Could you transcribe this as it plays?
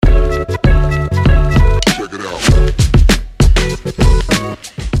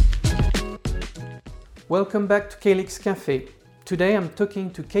Welcome back to Calyx Cafe. Today I'm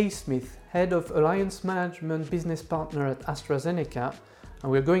talking to Kay Smith, Head of Alliance Management Business Partner at AstraZeneca, and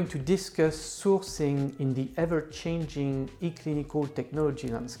we're going to discuss sourcing in the ever-changing eClinical technology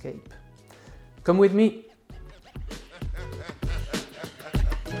landscape. Come with me.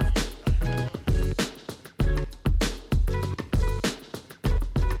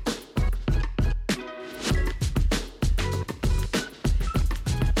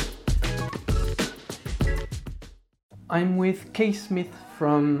 I'm with Kay Smith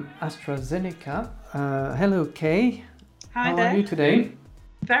from AstraZeneca. Hello, Kay. Hi How there. are you today?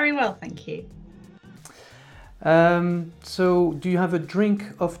 Very well, thank you. So, do you have a drink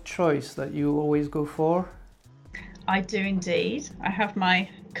of choice that you always go for? I do indeed. I have my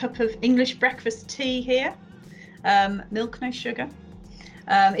cup of English breakfast tea here. Milk, no sugar.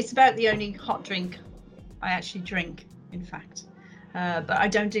 It's about the only hot drink I actually drink, in fact. But I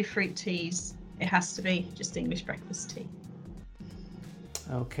don't do fruit teas. It has to be just English breakfast tea.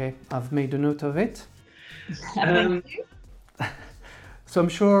 Okay, I've made a note of it. Thank you. So I'm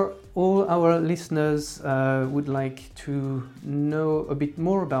sure all our listeners would like to know a bit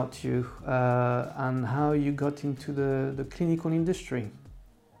more about you and how you got into the clinical industry.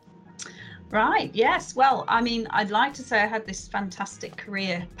 Right, yes. Well, I mean, I'd like to say I had this fantastic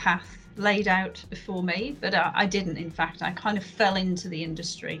career path laid out before me, but I didn't, in fact. I kind of fell into the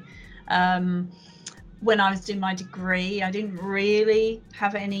industry. When I was doing my degree, I didn't really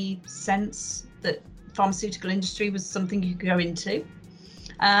have any sense that pharmaceutical industry was something you could go into.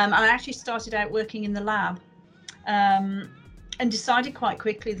 And I actually started out working in the lab and decided quite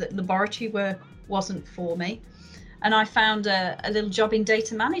quickly that laboratory work wasn't for me. And I found a little job in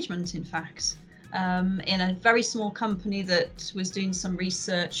data management, in fact, in a very small company that was doing some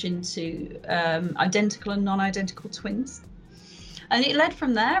research into identical and non-identical twins. And it led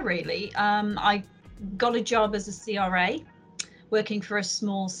from there, really. I got a job as a CRA, working for a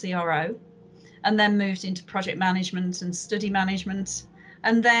small CRO, and then moved into project management and study management,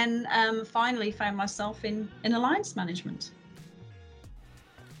 and then finally found myself in alliance management.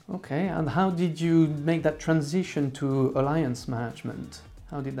 Okay, and how did you make that transition to alliance management?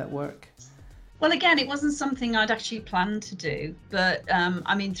 How did that work? Well, again, it wasn't something I'd actually planned to do, but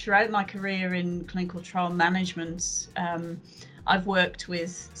I mean, throughout my career in clinical trial management, I've worked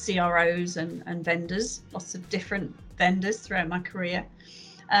with CROs and vendors, lots of different vendors throughout my career.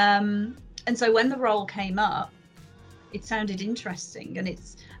 And so when the role came up, it sounded interesting, and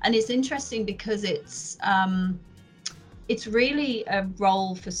it's interesting because it's really a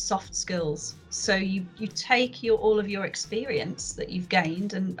role for soft skills. So you take all of your experience that you've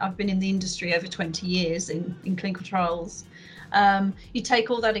gained, and I've been in the industry over 20 years in clinical trials. You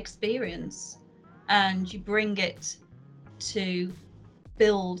take all that experience and you bring it to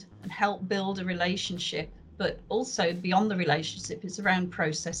build and help build a relationship, but also beyond the relationship, it's around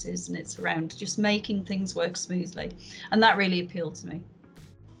processes and it's around just making things work smoothly. And that really appealed to me.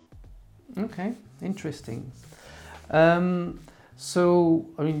 Okay, interesting. So,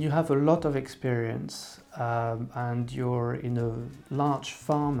 I mean, you have a lot of experience and you're in a large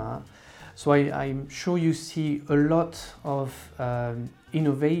pharma. So I'm sure you see a lot of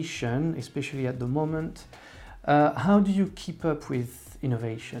innovation, especially at the moment. How do you keep up with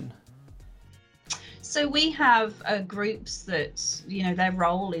innovation? So we have groups that, you know, their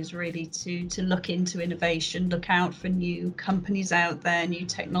role is really to look into innovation, look out for new companies out there, new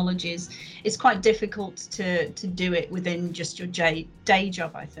technologies. It's quite difficult to do it within just your day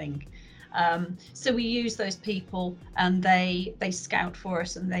job, I think. So we use those people, and they scout for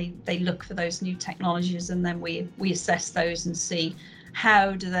us, and they look for those new technologies, and then we assess those and see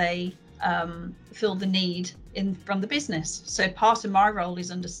how do they fill the need from the business. So part of my role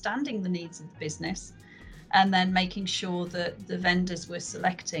is understanding the needs of the business and then making sure that the vendors we're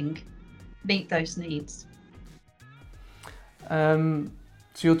selecting meet those needs. So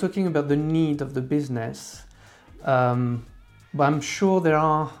you're talking about the need of the business, but I'm sure there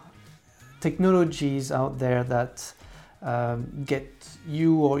are technologies out there that get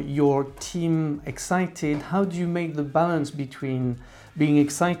you or your team excited. How do you make the balance between being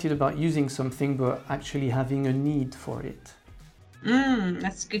excited about using something but actually having a need for it?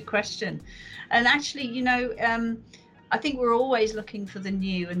 That's a good question. And actually, you know, I think we're always looking for the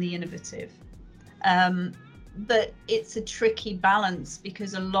new and the innovative. But it's a tricky balance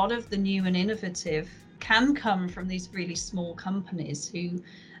because a lot of the new and innovative can come from these really small companies who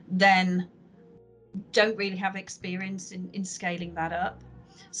then don't really have experience in scaling that up.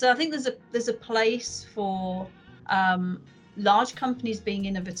 So I think there's a place for large companies being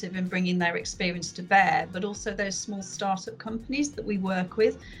innovative and bringing their experience to bear, but also those small startup companies that we work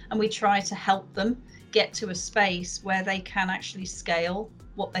with, and we try to help them get to a space where they can actually scale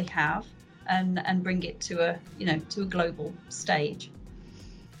what they have and bring it to a, you know, to a global stage.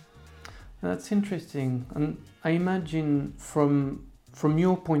 That's interesting. And I imagine from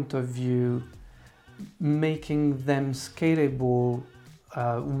your point of view, making them scalable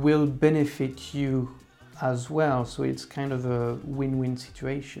will benefit you as well. So it's kind of a win-win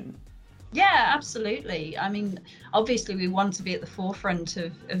situation. Yeah, absolutely. I mean, obviously we want to be at the forefront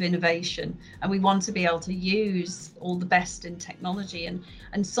of innovation, and we want to be able to use all the best in technology, and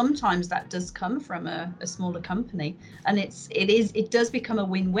sometimes that does come from a smaller company, and it does become a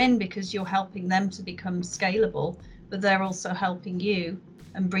win-win, because you're helping them to become scalable, but they're also helping you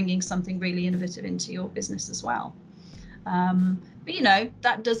and bringing something really innovative into your business as well. But you know,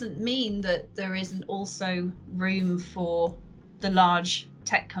 that doesn't mean that there isn't also room for the large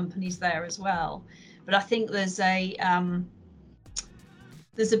tech companies there as well. But I think there's a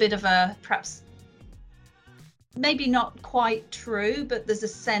bit of a, perhaps maybe not quite true, but there's a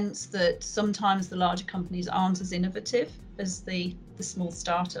sense that sometimes the larger companies aren't as innovative as the small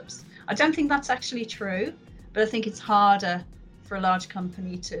startups. I don't think that's actually true, but I think it's harder for a large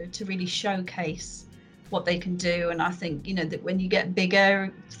company to really showcase what they can do. And I think, you know, that when you get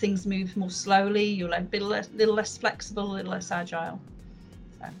bigger, things move more slowly, you're a little less flexible, a little less agile.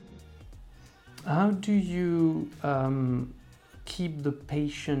 So. How do you keep the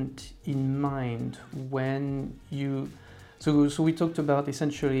patient in mind when you, so we talked about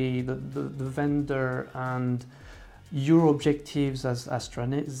essentially the vendor and your objectives as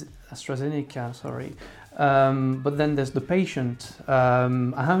AstraZeneca, sorry, but then there's the patient.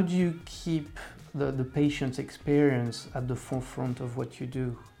 How do you keep the patient's experience at the forefront of what you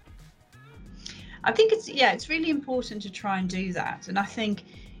do? I think it's really important to try and do that. And I think,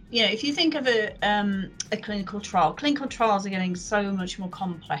 you know, if you think of a clinical trial, clinical trials are getting so much more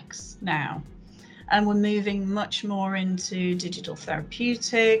complex now, and we're moving much more into digital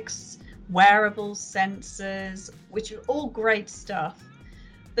therapeutics, wearables, sensors, which are all great stuff.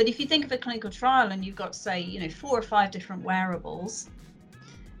 But if you think of a clinical trial and you've got, say, you know, 4 or 5 different wearables,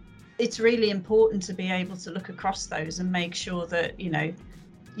 it's really important to be able to look across those and make sure that, you know,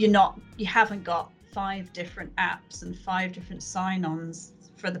 you haven't got 5 different apps and 5 different sign-ons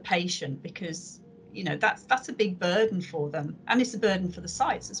for the patient, because, you know, that's a big burden for them, and it's a burden for the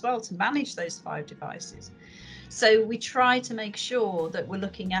sites as well to manage those 5 devices. So we try to make sure that we're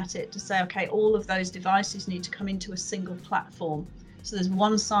looking at it to say, okay, all of those devices need to come into a single platform. So there's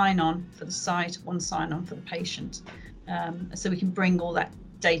one sign-on for the site, one sign-on for the patient, so we can bring all that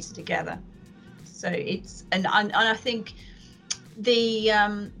data together. So it's, and I think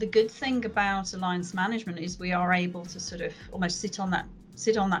the good thing about alliance management is we are able to sort of almost sit on that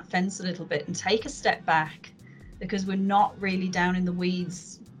fence a little bit and take a step back, because we're not really down in the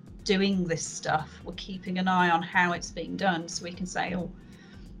weeds doing this stuff. We're keeping an eye on how it's being done, so we can say,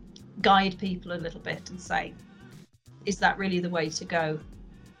 guide people a little bit and say, is that really the way to go?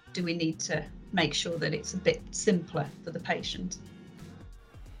 Do we need to make sure that it's a bit simpler for the patient?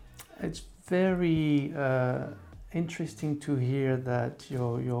 It's very interesting to hear that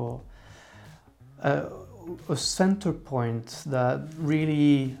you're a center point that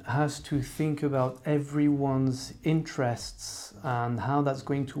really has to think about everyone's interests and how that's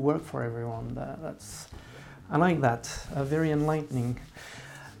going to work for everyone. I like that. Very enlightening.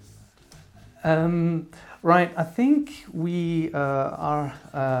 Right, I think we are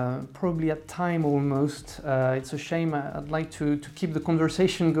probably at time almost. It's a shame. I'd like to keep the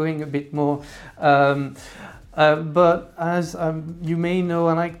conversation going a bit more. But as you may know,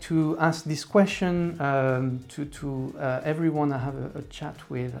 I like to ask this question to everyone I have a chat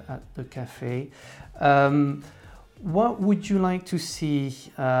with at the cafe. What would you like to see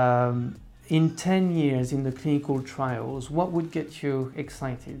in 10 years in the clinical trials? What would get you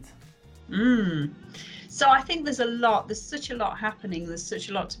excited? So I think there's such a lot happening. There's such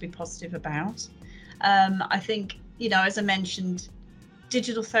a lot to be positive about. I think, you know, as I mentioned,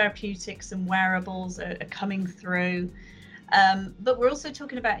 digital therapeutics and wearables are coming through, but we're also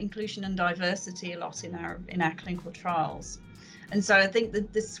talking about inclusion and diversity a lot in our clinical trials. And so I think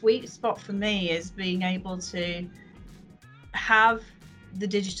that the sweet spot for me is being able to have the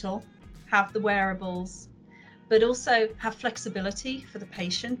digital, have the wearables, but also have flexibility for the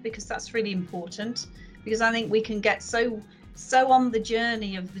patient, because that's really important. Because I think we can get so on the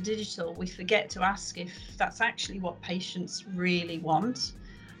journey of the digital, we forget to ask if that's actually what patients really want.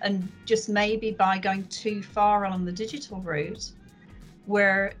 And just maybe by going too far along the digital route,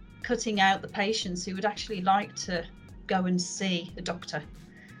 we're cutting out the patients who would actually like to go and see a doctor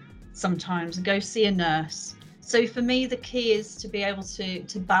sometimes and go see a nurse. So for me, the key is to be able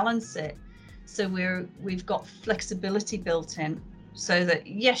to balance it. So we've got flexibility built in, so that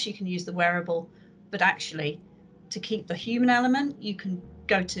yes, you can use the wearable, but actually to keep the human element, you can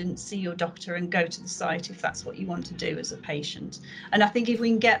go to see your doctor and go to the site if that's what you want to do as a patient. And I think if we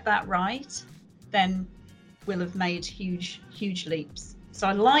can get that right, then we'll have made huge leaps. So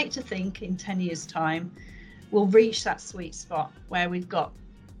I like to think in 10 years' time, we'll reach that sweet spot where we've got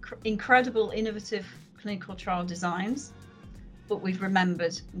incredible, innovative clinical trial designs, but we've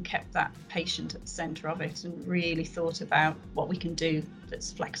remembered and kept that patient at the centre of it and really thought about what we can do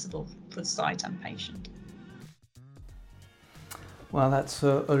that's flexible for the site and patient. Well, that's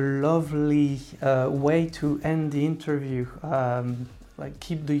a lovely way to end the interview. Like,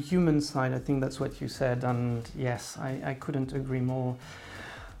 keep the human side, I think that's what you said, and yes, I couldn't agree more.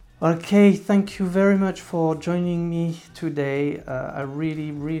 Okay, thank you very much for joining me today. I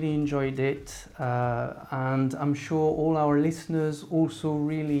really enjoyed it, and I'm sure all our listeners also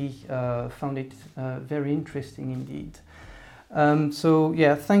really found it very interesting indeed. So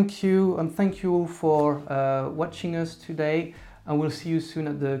yeah, thank you, and thank you all for watching us today, and we'll see you soon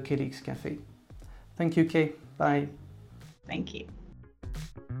at the Calix Cafe. Thank you, Kay. Bye. Thank you.